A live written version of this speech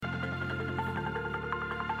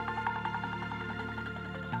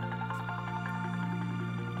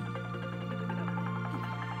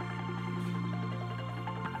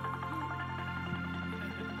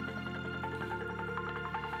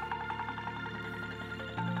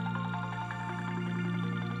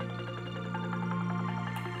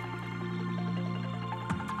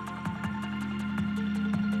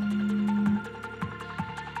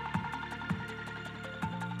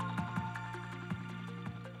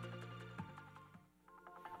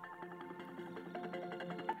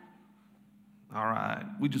All right.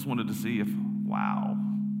 We just wanted to see if, wow.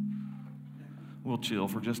 We'll chill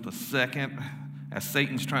for just a second as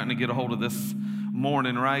Satan's trying to get a hold of this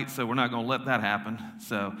morning, right? So we're not going to let that happen.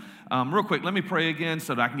 So real quick, let me pray again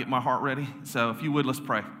so that I can get my heart ready. So if you would, let's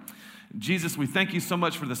pray. Jesus, we thank you so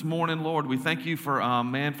much for this morning, Lord. We thank you for,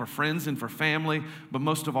 for friends and for family, but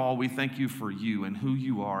most of all, we thank you for you and who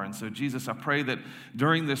you are. And so, Jesus, I pray that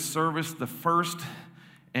during this service, the first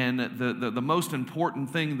and the most important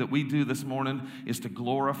thing that we do this morning is to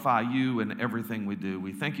glorify you in everything we do.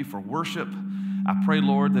 We thank you for worship. I pray,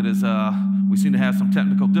 Lord, that as we seem to have some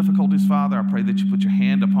technical difficulties, Father, I pray that you put your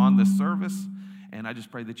hand upon this service. And I just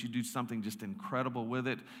pray that you do something just incredible with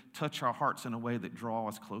it. Touch our hearts in a way that draw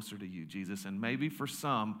us closer to you, Jesus. And maybe for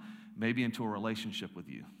some, maybe into a relationship with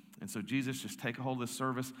you. And so, Jesus, just take a hold of this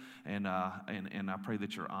service. And I pray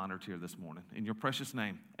that you're honored here this morning. In your precious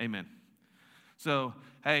name, amen. So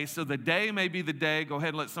the day may be the day. Go ahead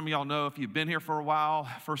and let some of y'all know if you've been here for a while.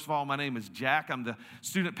 First of all, my name is Jack. I'm the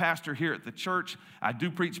student pastor here at the church. I do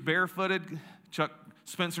preach barefooted. Chuck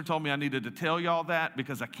Spencer told me I needed to tell y'all that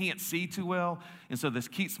because I can't see too well, and so this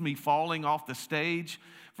keeps me falling off the stage.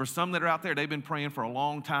 For some that are out there, they've been praying for a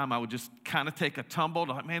long time. I would just kind of take a tumble.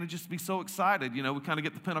 Like, man, it'd just be so excited. You know, we kind of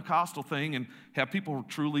get the Pentecostal thing and have people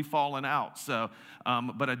truly falling out. So,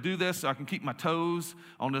 but I do this so I can keep my toes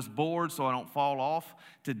on this board so I don't fall off.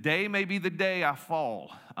 Today may be the day I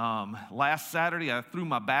fall. Last Saturday, I threw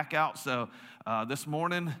my back out, so this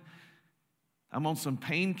morning, I'm on some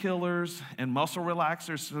painkillers and muscle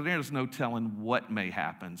relaxers, so there's no telling what may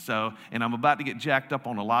happen. So, and I'm about to get jacked up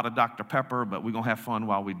on a lot of Dr. Pepper, but we're going to have fun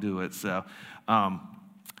while we do it. So,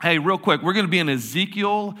 hey, real quick, we're going to be in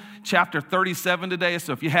Ezekiel chapter 37 today.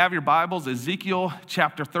 So if you have your Bibles, Ezekiel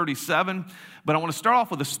chapter 37. But I want to start off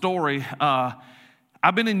with a story.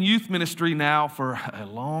 I've been in youth ministry now for a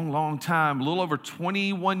long, long time, a little over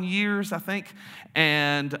 21 years, I think.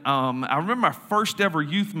 And I remember my first ever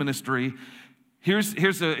youth ministry.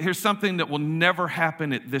 Here's something that will never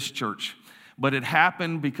happen at this church, but it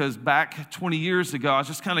happened because back 20 years ago, I was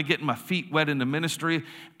just kind of getting my feet wet in the ministry.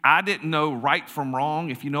 I didn't know right from wrong,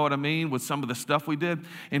 if you know what I mean, with some of the stuff we did.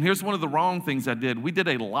 And here's one of the wrong things I did. We did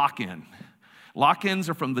a lock-in. Lock-ins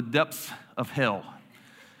are from the depths of hell.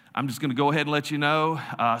 I'm just going to go ahead and let you know.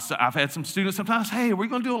 So I've had some students sometimes, hey, are we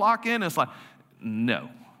going to do a lock-in? And it's like, no.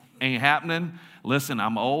 Ain't happening. Listen,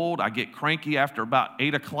 I'm old. I get cranky after about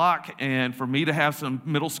 8 o'clock. And for me to have some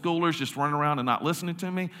middle schoolers just running around and not listening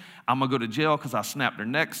to me, I'm going to go to jail because I snapped their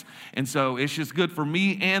necks. And so it's just good for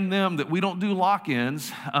me and them that we don't do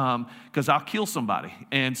lock-ins because I'll kill somebody.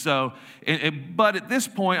 And so, but at this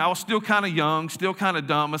point, I was still kind of young, still kind of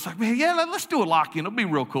dumb. It's like, man, yeah, let's do a lock-in. It'll be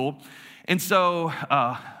real cool. And so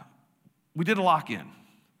we did a lock-in.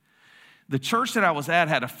 The church that I was at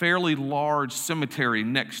had a fairly large cemetery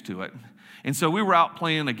next to it. And so we were out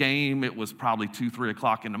playing a game. It was probably 2, 3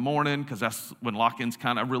 o'clock in the morning because that's when lock-ins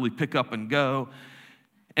kind of really pick up and go.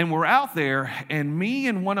 And we're out there, and me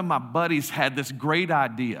and one of my buddies had this great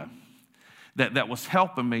idea that was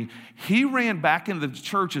helping me. He ran back into the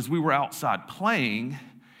church as we were outside playing,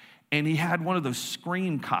 and he had one of those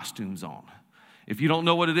Scream costumes on. If you don't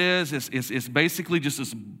know what it is, it's basically just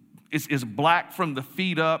this, it's black from the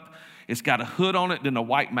feet up. It's got a hood on it and a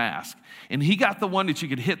white mask. And he got the one that you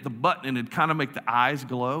could hit the button and it'd kind of make the eyes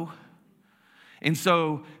glow. And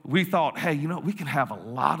so we thought, hey, you know, we can have a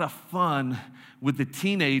lot of fun with the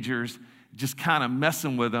teenagers just kind of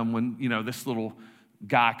messing with them when, you know, this little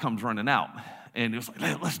guy comes running out. And it was like,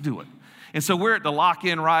 hey, let's do it. And so we're at the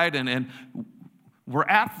lock-in, right? And we're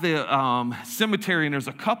at the cemetery, and there's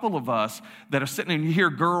a couple of us that are sitting there, and you hear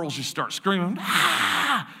girls just start screaming,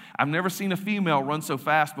 ah! I've never seen a female run so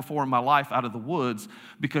fast before in my life out of the woods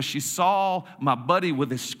because she saw my buddy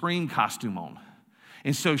with his Scream costume on.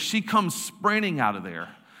 And so she comes sprinting out of there.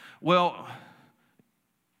 Well,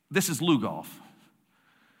 this is Lugoff.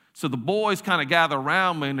 So the boys kind of gather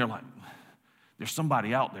around me, and they're like, there's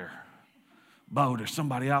somebody out there. Bo, there's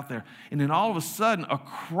somebody out there. And then all of a sudden,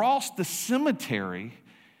 across the cemetery,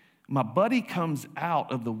 my buddy comes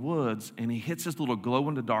out of the woods, and he hits his little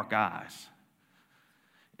glow-in-the-dark eyes.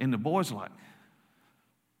 And the boys are like,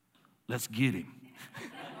 let's get him.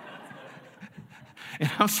 And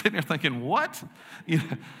I'm sitting there thinking, what? You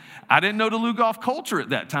know, I didn't know the Lugoff culture at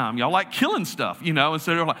that time. Y'all like killing stuff, you know. And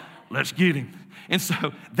so they're like, let's get him. And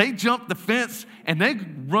so they jump the fence and they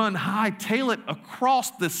run hightail it across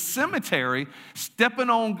the cemetery, stepping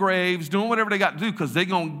on graves, doing whatever they got to do because they're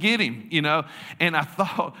going to get him, you know. And I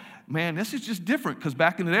thought, man, this is just different because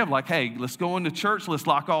back in the day, I'm like, hey, let's go into church, let's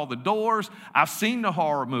lock all the doors. I've seen the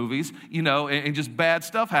horror movies, you know, and just bad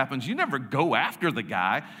stuff happens. You never go after the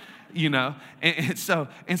guy. And so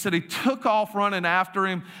they took off running after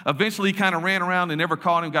him. Eventually, he kind of ran around and never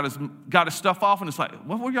caught him, got his stuff off, and it's like,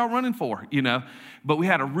 what were y'all running for, But we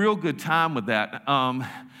had a real good time with that.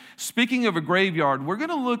 Speaking of a graveyard, we're going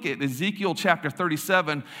to look at Ezekiel chapter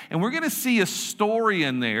 37, and we're going to see a story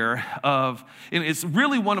in there and it's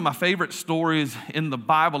really one of my favorite stories in the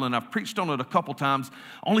Bible, and I've preached on it a couple times,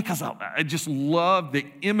 only because I just love the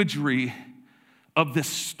imagery of this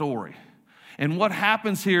story. And what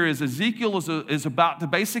happens here is Ezekiel is about to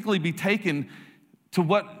basically be taken to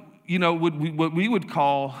what we would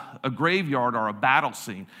call a graveyard or a battle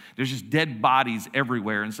scene. There's just dead bodies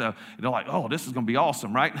everywhere. And so they're like, oh, this is going to be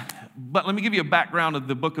awesome, right? But let me give you a background of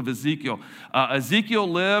the book of Ezekiel. Ezekiel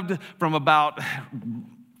lived from about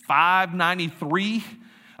 593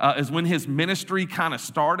 is when his ministry kind of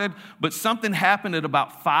started. But something happened at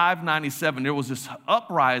about 597. There was this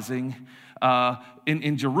uprising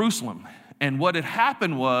in Jerusalem. And what had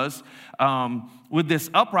happened was, with this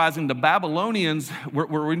uprising, the Babylonians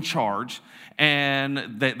were in charge,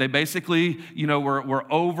 and they basically,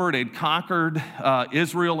 were over. They'd conquered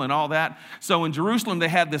Israel and all that. So in Jerusalem, they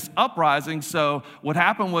had this uprising. So what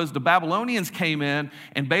happened was the Babylonians came in,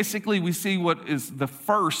 and basically we see what is the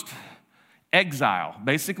first exile.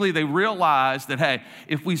 Basically, they realized that, hey,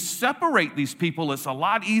 if we separate these people, it's a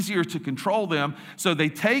lot easier to control them. So they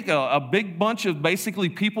take a big bunch of basically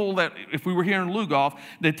people that, if we were here in Lugoff,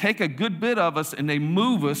 they take a good bit of us and they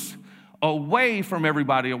move us away from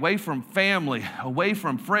everybody, away from family, away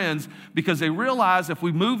from friends, because they realize if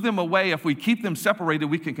we move them away, if we keep them separated,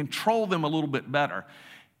 we can control them a little bit better.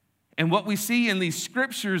 And what we see in these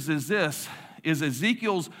scriptures is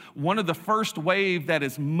Ezekiel's one of the first wave that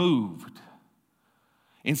is moved.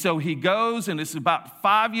 And so he goes, and it's about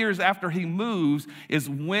 5 years after he moves is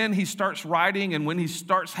when he starts writing and when he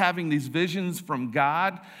starts having these visions from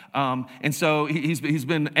God. And so he's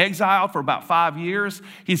been exiled for about 5 years.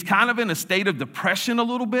 He's kind of in a state of depression a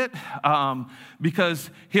little bit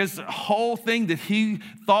because his whole thing that he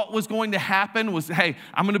thought was going to happen was, hey,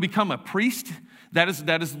 I'm going to become a priest. That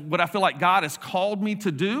is what I feel like God has called me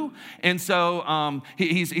to do. And so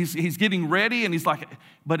he's getting ready, and he's like,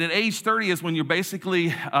 but at age 30 is when you're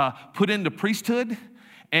basically put into priesthood.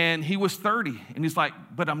 And he was 30, and he's like,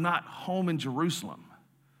 but I'm not home in Jerusalem.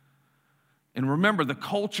 And remember, the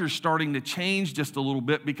culture's starting to change just a little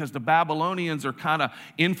bit because the Babylonians are kind of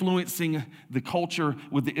influencing the culture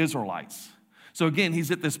with the Israelites. So again,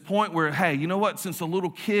 he's at this point where, hey, you know what? Since a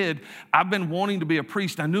little kid, I've been wanting to be a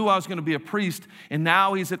priest. I knew I was going to be a priest. And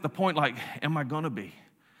now he's at the point like, am I going to be?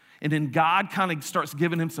 And then God kind of starts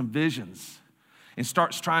giving him some visions and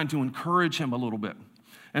starts trying to encourage him a little bit.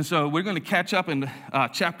 And so we're going to catch up in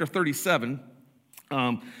chapter 37.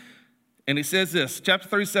 And it says this, chapter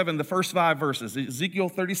 37, the first 5 verses, Ezekiel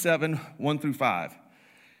 37, 1 through 5.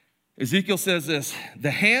 Ezekiel says this,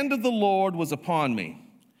 the hand of the Lord was upon me,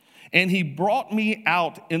 and he brought me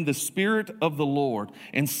out in the spirit of the Lord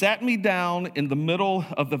and sat me down in the middle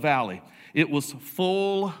of the valley. It was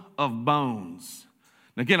full of bones.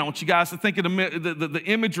 And again, I want you guys to think of the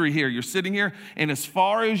imagery here. You're sitting here, and as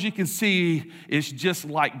far as you can see, it's just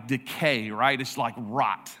like decay, right? It's like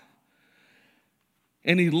rot.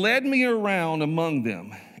 And he led me around among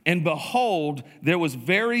them, and behold, there was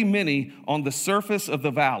very many on the surface of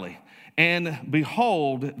the valley. And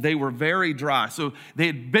behold, they were very dry. So they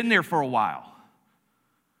had been there for a while.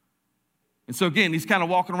 And so again, he's kind of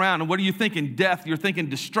walking around, and what are you thinking? Death, you're thinking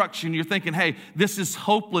destruction, you're thinking, hey, this is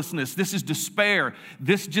hopelessness, this is despair.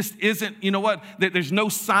 This just isn't, you know what? There's no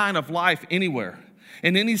sign of life anywhere.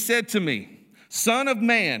 And then he said to me, Son of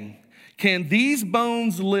man, can these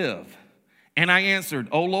bones live? And I answered,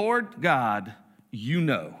 O Lord God, you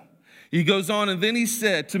know. He goes on, and then he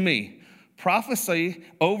said to me, prophesy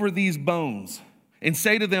over these bones and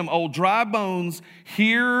say to them, O dry bones,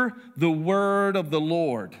 hear the word of the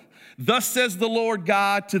Lord. Thus says the Lord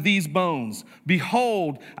God to these bones,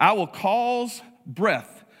 behold, I will cause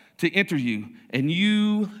breath to enter you, and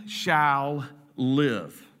you shall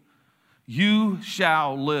live. You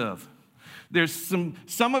shall live. There's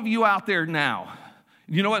some of you out there now,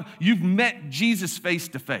 you know what? You've met Jesus face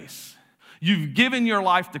to face. You've given your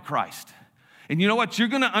life to Christ. And you know what? You're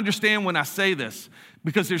going to understand when I say this,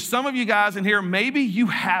 because there's some of you guys in here, maybe you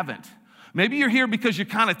haven't. Maybe you're here because you're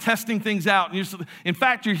kind of testing things out. And in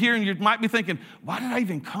fact, you're here and you might be thinking, why did I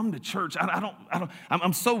even come to church?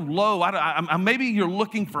 I'm so low. Maybe you're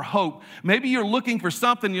looking for hope. Maybe you're looking for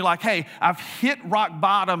something. You're like, hey, I've hit rock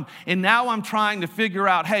bottom, and now I'm trying to figure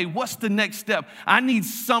out, hey, what's the next step? I need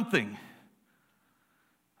something.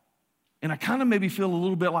 And I kind of maybe feel a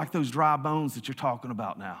little bit like those dry bones that you're talking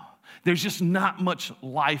about now. There's just not much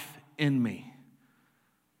life in me.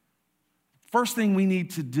 First thing we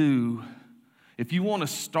need to do, if you want to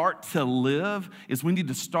start to live, is we need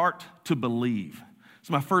to start to believe.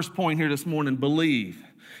 So my first point here this morning, believe.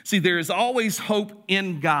 See, there is always hope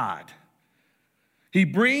in God. He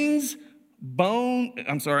brings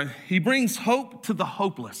hope to the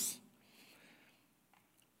hopeless.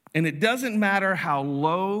 And it doesn't matter how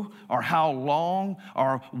low or how long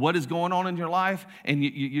or what is going on in your life, and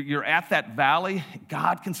you're at that valley,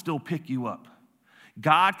 God can still pick you up.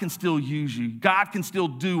 God can still use you. God can still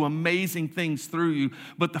do amazing things through you.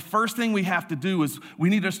 But the first thing we have to do is we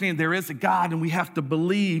need to understand there is a God, and we have to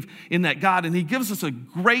believe in that God. And he gives us a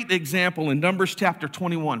great example in Numbers chapter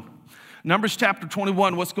 21. Numbers chapter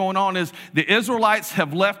 21, what's going on is the Israelites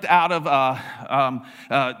have left out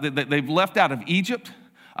of, they've left out of Egypt.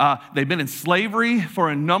 They've been in slavery for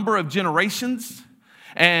a number of generations.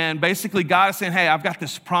 And basically God is saying, hey, I've got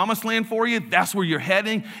this promised land for you. That's where you're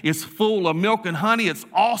heading. It's full of milk and honey. It's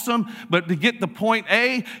awesome. But to get to point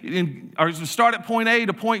A, or to start at point A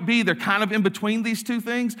to point B, they're kind of in between these two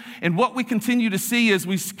things. And what we continue to see is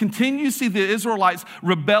we continue to see the Israelites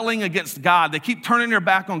rebelling against God. They keep turning their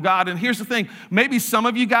back on God. And here's the thing. Maybe some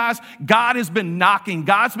of you guys, God has been knocking.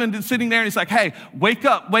 God's been sitting there and he's like, hey, wake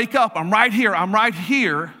up, wake up. I'm right here. I'm right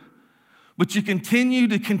here. But you continue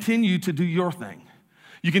to do your thing.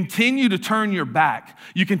 You continue to turn your back.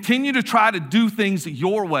 You continue to try to do things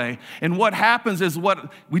your way. And what happens is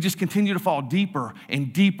we just continue to fall deeper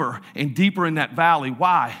and deeper and deeper in that valley.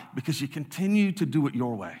 Why? Because you continue to do it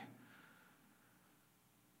your way.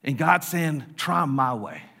 And God's saying, try my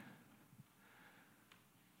way.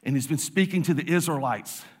 And he's been speaking to the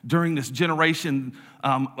Israelites during this generation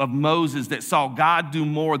of Moses that saw God do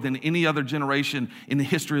more than any other generation in the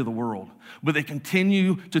history of the world. But they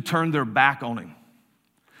continue to turn their back on him.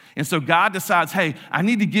 And so God decides, hey, I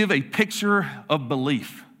need to give a picture of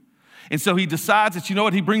belief. And so he decides that, you know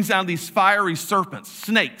what, he brings down these fiery serpents,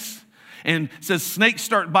 snakes, and says snakes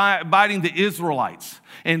start biting the Israelites.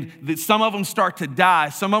 And some of them start to die.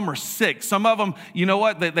 Some of them are sick. Some of them, you know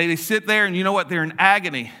what, they sit there and you know what, they're in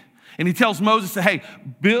agony. And he tells Moses, hey,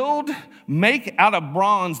 make out of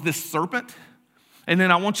bronze this serpent, and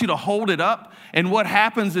then I want you to hold it up. And what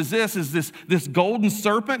happens is this golden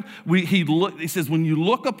serpent, he says, when you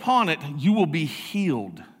look upon it, you will be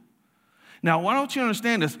healed. Now, why don't you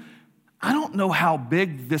understand this? I don't know how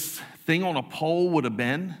big this thing on a pole would have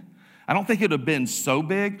been. I don't think it would have been so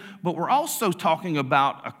big, but we're also talking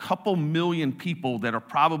about a couple million people that are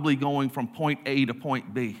probably going from point A to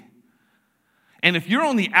point B. And if you're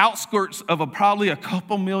on the outskirts of probably a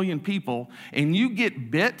couple million people and you get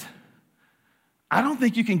bit, I don't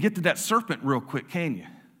think you can get to that serpent real quick, can you?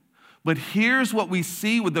 But here's what we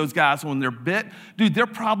see with those guys when they're bit. Dude, they're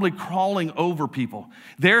probably crawling over people.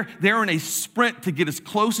 They're in a sprint to get as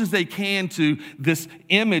close as they can to this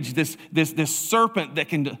image, this serpent that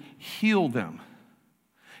can heal them.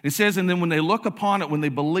 It says, and then when they look upon it, when they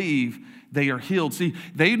believe, they are healed. See,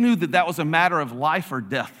 they knew that was a matter of life or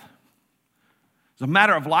death. It's a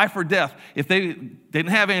matter of life or death. If they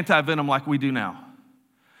didn't have anti-venom like we do now.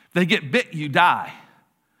 They get bit, you die.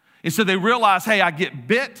 And so they realize, hey, I get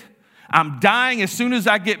bit. I'm dying. As soon as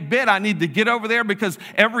I get bit, I need to get over there because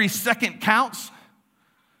every second counts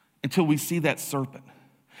until we see that serpent.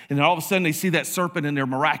 And then all of a sudden they see that serpent and they're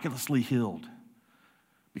miraculously healed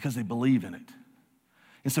because they believe in it.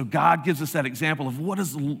 And so God gives us that example of what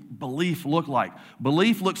does belief look like.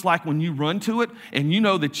 Belief looks like when you run to it and you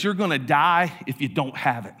know that you're going to die if you don't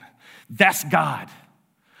have it. That's God.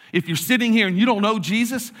 If you're sitting here and you don't know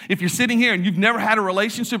Jesus, if you're sitting here and you've never had a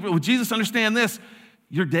relationship with Jesus, understand this,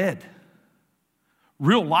 you're dead.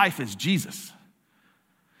 Real life is Jesus.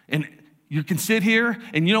 And you can sit here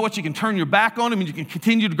and you know what, you can turn your back on him and you can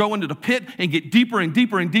continue to go into the pit and get deeper and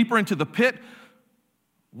deeper and deeper into the pit.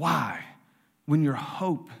 Why? When your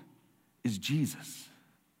hope is Jesus.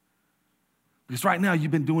 Because right now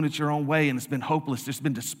you've been doing it your own way and it's been hopeless. There's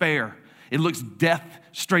been despair. It looks death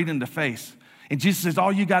straight in the face. And Jesus says,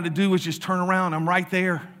 all you got to do is just turn around. I'm right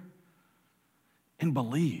there. And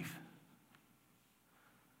believe.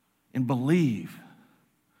 And believe.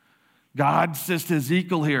 God says to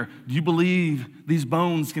Ezekiel here, do you believe these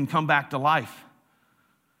bones can come back to life?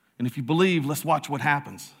 And if you believe, let's watch what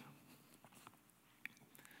happens.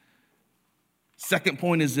 Second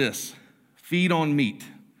point is this, feed on meat.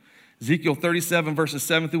 Ezekiel 37 verses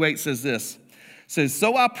 7 through 8 says this. It says,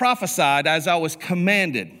 so I prophesied as I was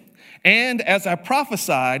commanded. And as I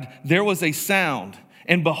prophesied, there was a sound,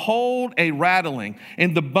 and behold, a rattling,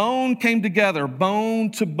 and the bone came together, bone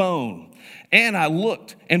to bone. And I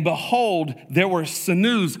looked, and behold, there were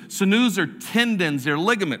sinews. Sinews are tendons, they're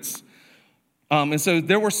ligaments And so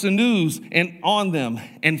there were sinews on them,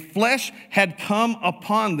 and flesh had come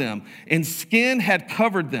upon them, and skin had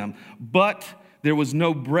covered them, but there was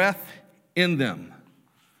no breath in them.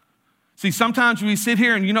 See, sometimes we sit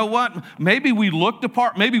here and you know what? Maybe we look the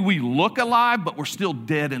part, maybe we look alive, but we're still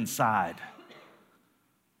dead inside.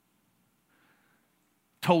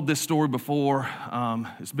 Told this story before.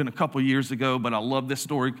 It's been a couple years ago, but I love this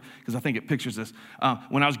story because I think it pictures this.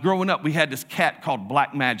 When I was growing up, we had this cat called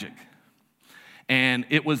Black Magic. And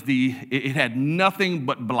it had nothing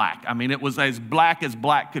but black. I mean, it was as black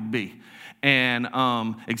could be. And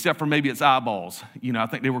except for maybe its eyeballs. I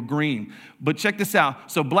think they were green. But check this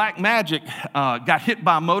out. So Black Magic got hit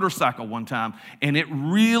by a motorcycle one time, and it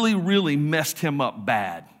really, really messed him up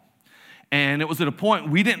bad. And it was at a point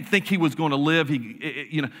we didn't think he was going to live.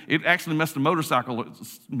 It actually messed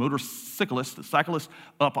the cyclist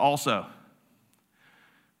up also.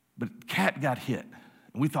 But the cat got hit.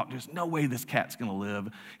 And we thought, there's no way this cat's going to live.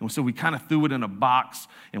 And so we kind of threw it in a box,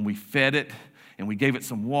 and we fed it, and we gave it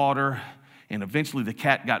some water. And eventually the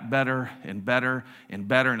cat got better and better and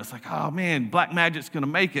better. And it's like, oh, man, Black Magic's going to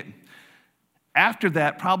make it. After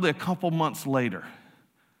that, probably a couple months later,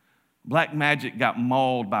 Black Magic got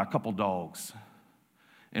mauled by a couple dogs.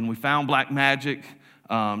 And we found Black Magic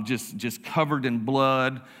just covered in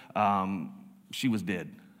blood. She was dead.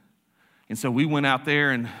 And so we went out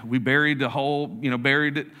there and we buried the whole,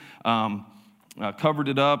 buried it, covered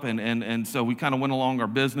it up. And so we kind of went along our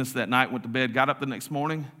business that night, went to bed, got up the next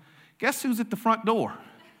morning. Guess who's at the front door?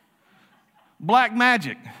 Black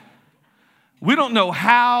Magic. We don't know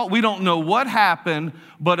how, we don't know what happened,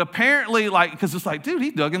 but apparently, because it's like, dude,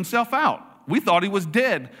 he dug himself out. We thought he was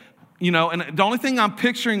dead, and the only thing I'm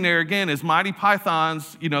picturing there again is Mighty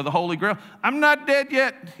Python's, the Holy Grail. I'm not dead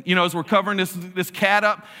yet, as we're covering this cat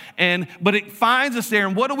up, but it finds us there,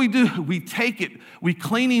 and what do? We take it, we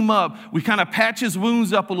clean him up, we kind of patch his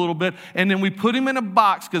wounds up a little bit, and then we put him in a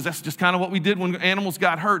box, because that's just kind of what we did when animals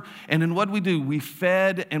got hurt, and then what do? We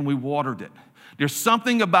fed and we watered it. There's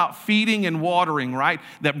something about feeding and watering, right,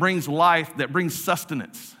 that brings life, that brings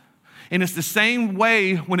sustenance. And it's the same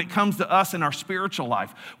way when it comes to us in our spiritual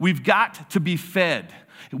life. We've got to be fed.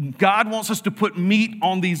 God wants us to put meat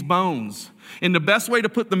on these bones. And the best way to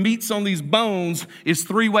put the meats on these bones is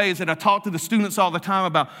 3 ways that I talk to the students all the time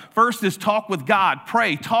about. First is talk with God.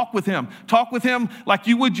 Pray. Talk with Him. Talk with Him like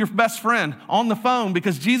you would your best friend on the phone,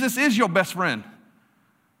 because Jesus is your best friend.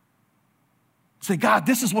 Say, God,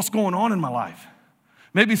 this is what's going on in my life.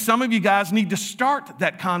 Maybe some of you guys need to start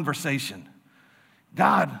that conversation.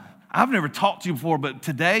 God, I've never talked to you before, but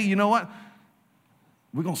today, you know what?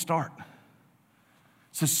 We're going to start.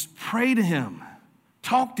 So pray to Him.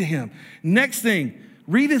 Talk to Him. Next thing,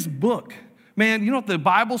 read His book. Man, you know what the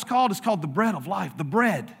Bible's called? It's called the bread of life, the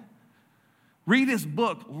bread. Read His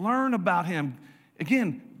book. Learn about Him.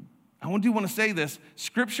 Again, I do want to say this.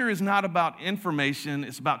 Scripture is not about information.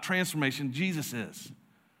 It's about transformation. Jesus is.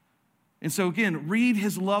 And so again, read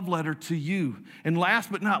His love letter to you. And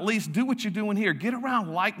last but not least, do what you're doing here. Get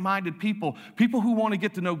around like-minded people, people who want to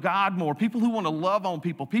get to know God more, people who want to love on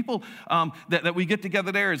people, people that we get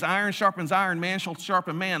together there as iron sharpens iron, man shall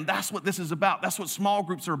sharpen man. That's what this is about. That's what small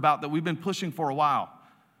groups are about that we've been pushing for a while,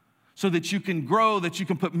 so that you can grow, that you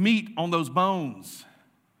can put meat on those bones.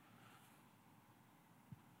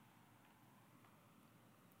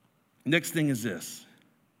 Next thing is this.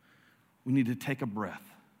 We need to take a breath.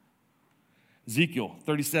 Ezekiel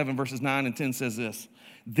 37 verses 9 and 10 says this.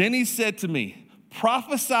 Then He said to me,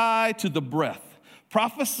 prophesy to the breath.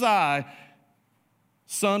 Prophesy,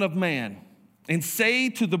 Son of man, and say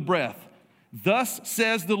to the breath, thus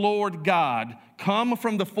says the Lord God, come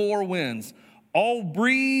from the 4 winds. All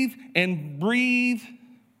breathe and breathe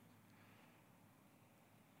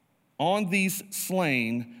on these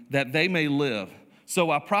slain that they may live.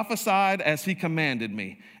 So I prophesied as He commanded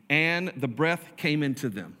me, and the breath came into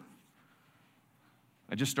them.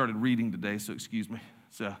 I just started reading today, so excuse me.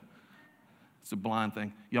 It's a blind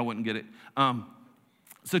thing. Y'all wouldn't get it.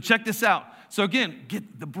 So check this out. So again,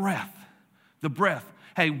 get the breath. The breath.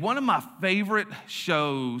 Hey, one of my favorite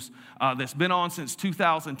shows that's been on since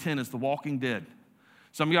 2010 is The Walking Dead.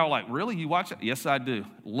 Some of y'all are like, really? You watch it? Yes, I do.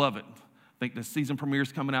 Love it. I think the season premiere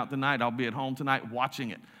is coming out tonight. I'll be at home tonight watching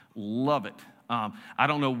it. Love it. I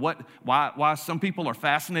don't know why some people are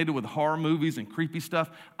fascinated with horror movies and creepy stuff.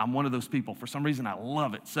 I'm one of those people. For some reason, I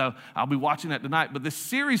love it. So I'll be watching that tonight. But this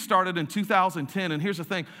series started in 2010, and here's the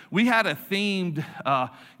thing. We had a themed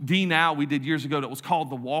D-Now we did years ago that was called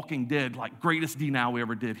The Walking Dead, like greatest D-Now we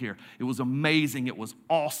ever did here. It was amazing. It was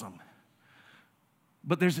awesome.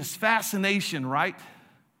 But there's this fascination, right,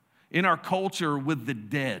 in our culture with the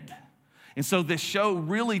dead. And so this show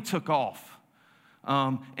really took off.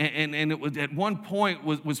 And it was at one point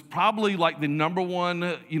was probably like the number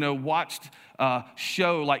one, watched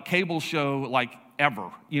show, like cable show, like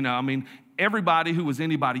ever. I mean, everybody who was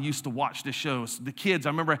anybody used to watch this show. So the kids, I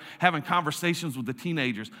remember having conversations with the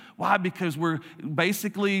teenagers. Why? Because we're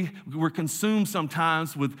consumed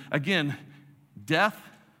sometimes with, again, death.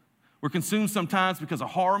 We're consumed sometimes because of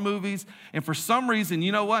horror movies. And for some reason,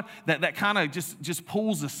 you know what? That kind of just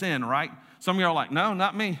pulls us in, right? Some of you are like, no,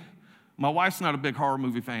 not me. My wife's not a big horror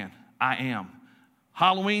movie fan. I am.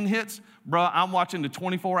 Halloween hits, bro, I'm watching the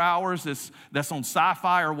 24 hours that's on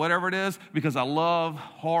Sci-Fi or whatever it is because I love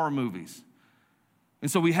horror movies. And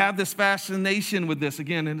so we have this fascination with this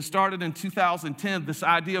again, and it started in 2010, this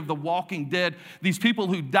idea of the walking dead, these people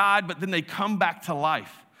who died, but then they come back to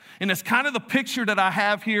life. And it's kind of the picture that I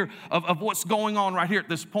have here of what's going on right here at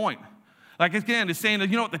this point. Like, again, it's saying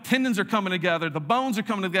that, the tendons are coming together, the bones are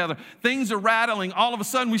coming together, things are rattling. All of a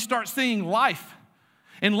sudden, we start seeing life.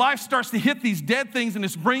 And life starts to hit these dead things, and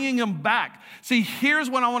it's bringing them back. See, here's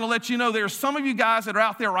what I want to let you know. There are some of you guys that are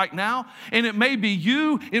out there right now, and it may be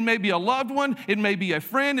you, it may be a loved one, it may be a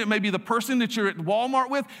friend, it may be the person that you're at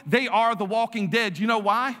Walmart with. They are the walking dead. You know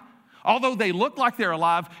why? Although they look like they're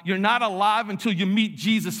alive, you're not alive until you meet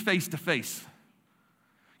Jesus face to face.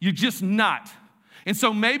 You're just not. And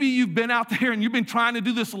so maybe you've been out there and you've been trying to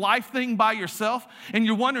do this life thing by yourself, and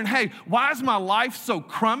you're wondering, hey, why is my life so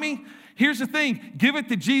crummy? Here's the thing, give it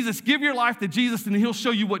to Jesus, give your life to Jesus, and he'll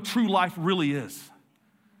show you what true life really is.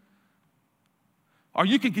 Or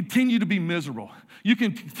you can continue to be miserable. You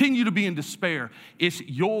can continue to be in despair. It's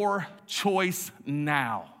your choice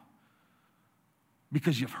now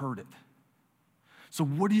because you've heard it. So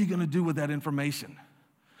what are you going to do with that information?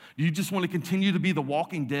 Do you just want to continue to be the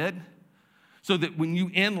walking dead? So that when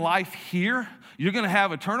you end life here, you're going to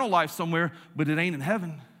have eternal life somewhere, but it ain't in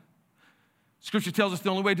heaven. Scripture tells us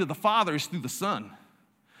the only way to the Father is through the Son.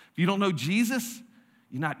 If you don't know Jesus,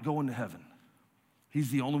 you're not going to heaven.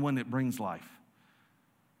 He's the only one that brings life.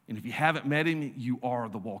 And if you haven't met him, you are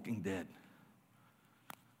the walking dead.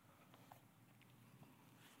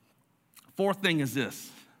 Fourth thing is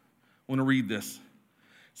this. I want to read this.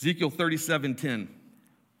 Ezekiel 37:10. It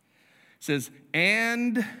says,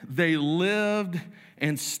 and they lived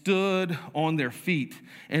and stood on their feet,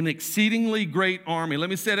 an exceedingly great army. Let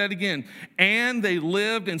me say that again. And they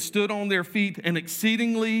lived and stood on their feet, an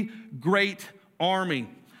exceedingly great army.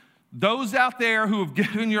 Those out there who have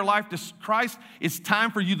given your life to Christ, it's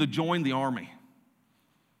time for you to join the army.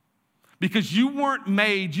 Because you weren't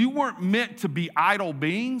meant to be idle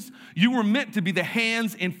beings. You were meant to be the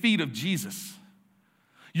hands and feet of Jesus.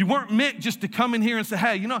 You weren't meant just to come in here and say,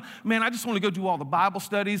 hey, man, I just want to go do all the Bible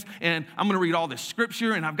studies and I'm going to read all this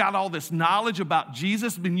scripture and I've got all this knowledge about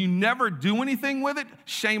Jesus, but you never do anything with it.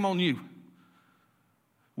 Shame on you.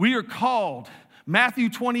 We are called, Matthew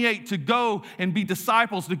 28, to go and be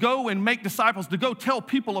disciples, to go and make disciples, to go tell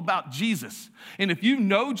people about Jesus. And if you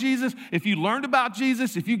know Jesus, if you learned about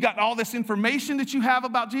Jesus, if you got all this information that you have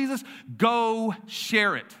about Jesus, go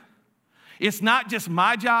share it. It's not just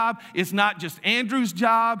my job. It's not just Andrew's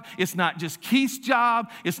job. It's not just Keith's job.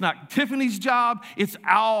 It's not Tiffany's job. It's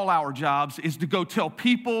all our jobs is to go tell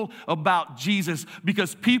people about Jesus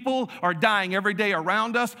because people are dying every day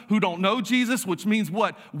around us who don't know Jesus, which means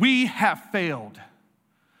what? We have failed. I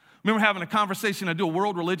remember having a conversation. I do a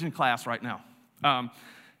world religion class right now.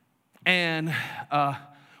 And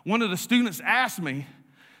one of the students asked me,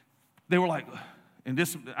 they were like, and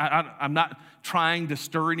this, I'm not trying to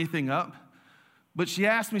stir anything up, but she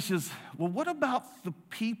asked me, she says, well, what about the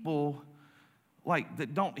people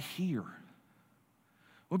that don't hear?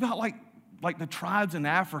 What about like the tribes in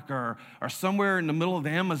Africa or somewhere in the middle of the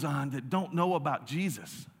Amazon that don't know about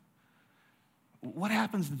Jesus? What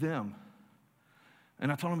happens to them?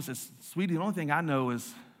 And I told him, I said, sweetie, the only thing I know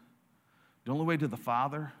is the only way to the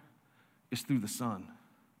Father is through the Son.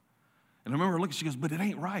 And I remember looking, she goes, but it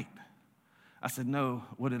ain't right. I said, no,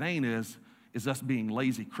 what it ain't is us being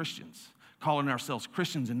lazy Christians, calling ourselves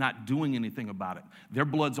Christians and not doing anything about it. Their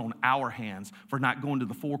blood's on our hands for not going to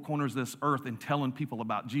the four corners of this earth and telling people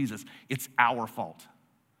about Jesus. It's our fault.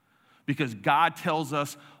 Because God tells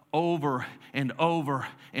us over and over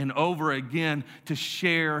and over again to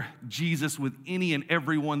share Jesus with any and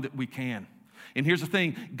everyone that we can. And here's the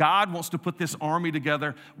thing, God wants to put this army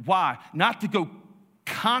together. Why? Not to go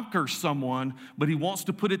conquer someone, but he wants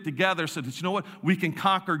to put it together so that, you know what, we can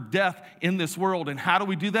conquer death in this world. And how do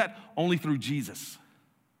we do that? Only through Jesus.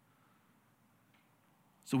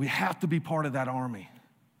 So we have to be part of that army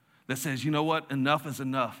that says, you know what, enough is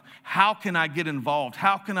enough. How can I get involved?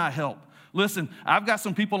 How can I help? Listen, I've got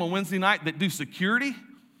some people on Wednesday night that do security.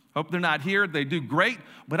 Hope they're not here. They do great,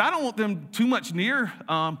 but I don't want them too much near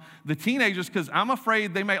the teenagers because I'm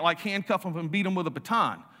afraid they might like handcuff them and beat them with a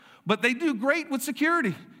baton. But they do great with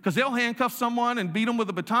security because they'll handcuff someone and beat them with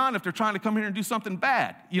a baton if they're trying to come here and do something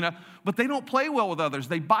bad, But they don't play well with others.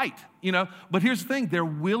 They bite, But here's the thing. They're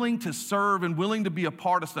willing to serve and willing to be a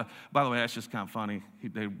part of stuff. By the way, that's just kind of funny.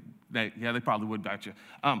 They probably would bite you.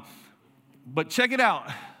 But check it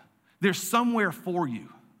out. There's somewhere for you.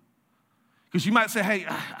 Because you might say, hey,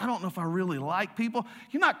 I don't know if I really like people.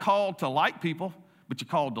 You're not called to like people, but you're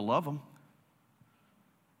called to love them.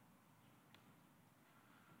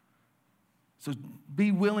 So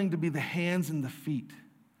be willing to be the hands and the feet.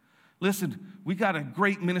 Listen, we got a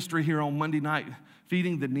great ministry here on Monday night,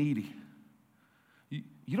 feeding the needy.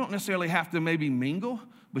 You don't necessarily have to maybe mingle,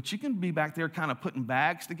 but you can be back there kind of putting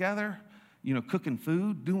bags together, cooking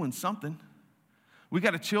food, doing something. We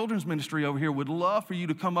got a children's ministry over here. Would love for you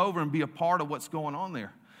to come over and be a part of what's going on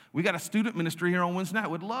there. We got a student ministry here on Wednesday night.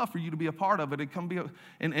 Would love for you to be a part of it and come be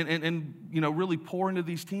and really pour into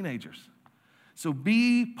these teenagers. So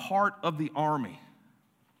be part of the army.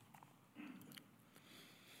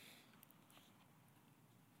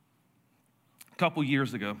 A couple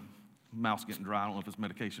years ago, mouth's getting dry. I don't know if it's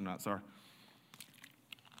medication or not. Sorry.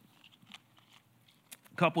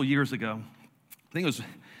 A couple years ago, I think it was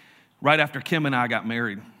right after Kim and I got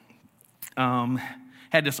married,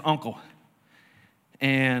 had this uncle.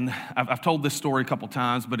 And I've told this story a couple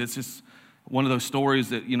times, but it's just one of those stories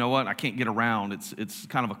that, I can't get around. It's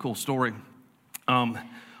kind of a cool story.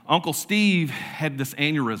 Uncle Steve had this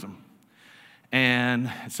aneurysm. And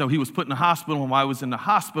so he was put in the hospital, and while I was in the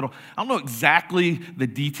hospital, I don't know exactly the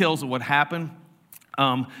details of what happened,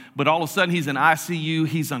 but all of a sudden he's in ICU,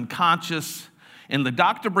 he's unconscious. And the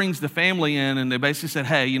doctor brings the family in, and they basically said,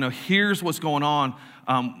 hey, here's what's going on.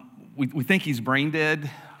 We think he's brain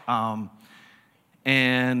dead.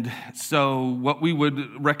 And so what we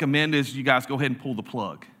would recommend is you guys go ahead and pull the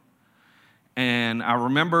plug. And I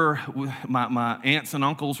remember my aunts and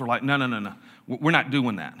uncles were like, no, we're not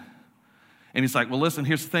doing that. And he's like, well, listen,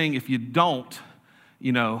 here's the thing. If you don't,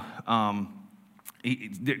 there's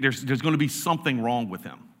going to be something wrong with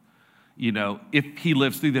him. If he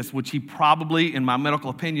lives through this, which he probably, in my medical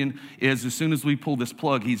opinion, is as soon as we pull this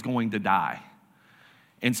plug, he's going to die.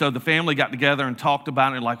 And so the family got together and talked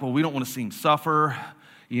about it, like, well, we don't want to see him suffer.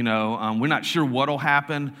 We're not sure what'll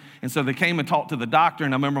happen. And so they came and talked to the doctor,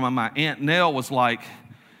 and I remember my Aunt Nell was like,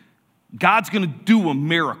 God's going to do a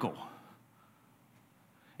miracle.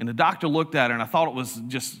 And the doctor looked at her, and I thought it was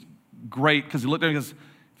just great, because he looked at her and goes,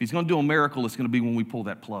 if he's going to do a miracle, it's going to be when we pull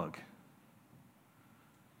that plug.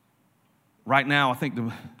 Right now, I think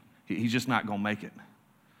he's just not going to make it.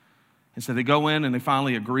 And so they go in and they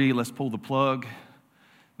finally agree, let's pull the plug.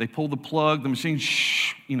 They pull the plug, the machine,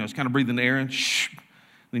 it's kind of breathing the air in,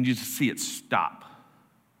 then you just see it stop.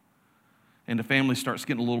 And the family starts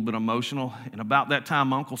getting a little bit emotional. And about that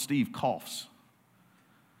time, Uncle Steve coughs.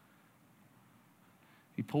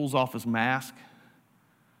 He pulls off his mask.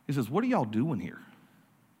 He says, what are y'all doing here?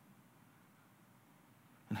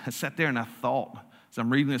 And I sat there and I thought, as I'm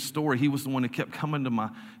reading this story, he was the one that kept coming to my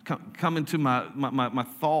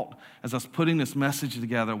thought as I was putting this message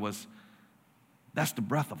together was, that's the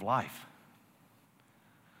breath of life.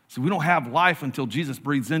 So we don't have life until Jesus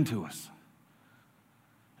breathes into us.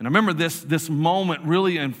 And I remember this moment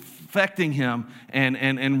really infecting him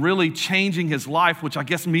and really changing his life, which I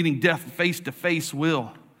guess meeting death face to face will.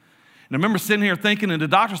 And I remember sitting here thinking, and the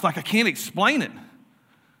doctor's like, I can't explain it.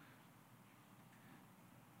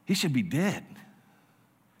 He should be dead.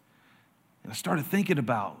 And I started thinking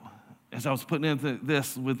about, as I was putting into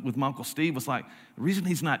this with my Uncle Steve, was like, the reason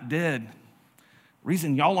he's not dead, the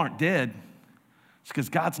reason y'all aren't dead, is because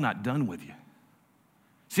God's not done with you.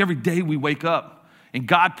 See, every day we wake up and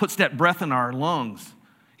God puts that breath in our lungs,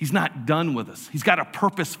 he's not done with us. He's got a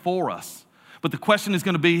purpose for us. But the question is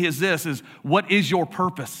going to be is what is your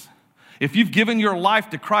purpose? If you've given your life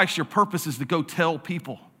to Christ, your purpose is to go tell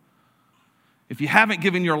people. If you haven't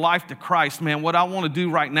given your life to Christ, man, what I want to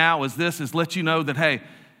do right now is let you know that, hey,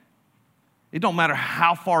 it don't matter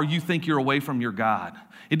how far you think you're away from your God.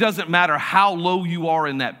 It doesn't matter how low you are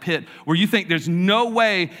in that pit where you think there's no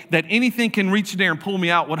way that anything can reach there and pull me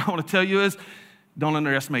out. What I want to tell you is don't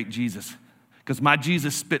underestimate Jesus, because my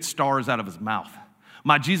Jesus spits stars out of his mouth.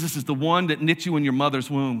 My Jesus is the one that knit you in your mother's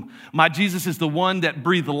womb. My Jesus is the one that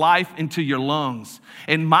breathed life into your lungs.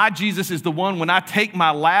 And my Jesus is the one, when I take my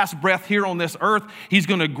last breath here on this earth, he's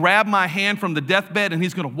going to grab my hand from the deathbed and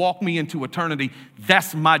he's going to walk me into eternity.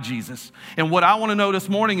 That's my Jesus. And what I want to know this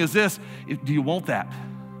morning is this: do you want that?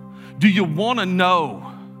 Do you want to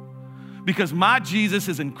know? Because my Jesus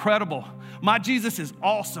is incredible. My Jesus is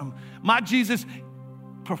awesome. My Jesus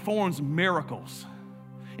performs miracles.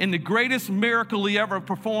 And the greatest miracle he ever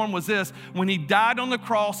performed was this: when he died on the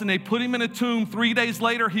cross and they put him in a tomb, 3 days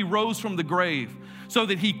later, he rose from the grave so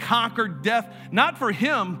that he conquered death, not for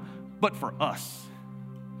him, but for us.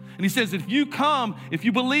 And he says, if you come, if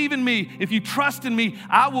you believe in me, if you trust in me,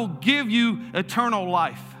 I will give you eternal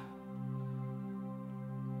life.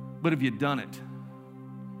 But have you done it?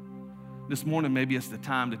 This morning, maybe it's the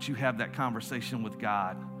time that you have that conversation with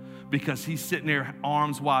God, because he's sitting there,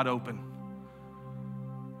 arms wide open.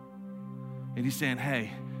 And he's saying,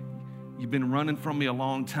 hey, you've been running from me a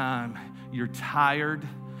long time. You're tired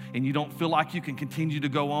and you don't feel like you can continue to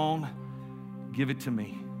go on. Give it to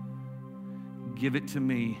me. Give it to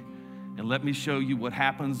me, and let me show you what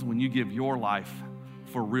happens when you give your life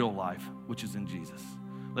for real life, which is in Jesus.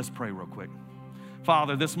 Let's pray real quick.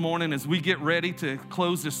 Father, this morning as we get ready to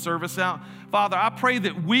close this service out, Father, I pray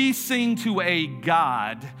that we sing to a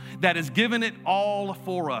God that has given it all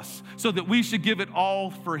for us, so that we should give it all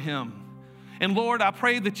for him. And Lord, I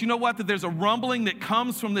pray that, you know what, that there's a rumbling that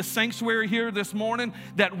comes from this sanctuary here this morning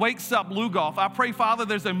that wakes up Lugoff. I pray, Father,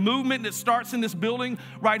 there's a movement that starts in this building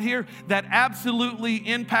right here that absolutely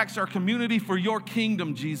impacts our community for your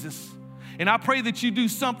kingdom, Jesus. And I pray that you do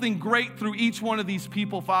something great through each one of these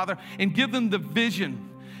people, Father, and give them the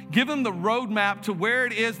vision. Give them the roadmap to where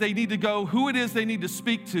it is they need to go, who it is they need to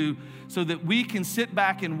speak to, so that we can sit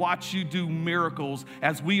back and watch you do miracles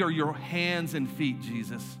as we are your hands and feet,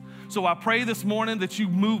 Jesus. So I pray this morning that you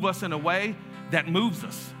move us in a way that moves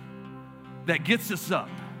us, that gets us up.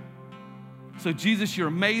 So Jesus, you're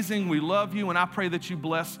amazing. We love you, and I pray that you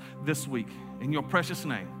bless this week. In your precious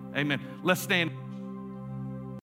name, amen. Let's stand.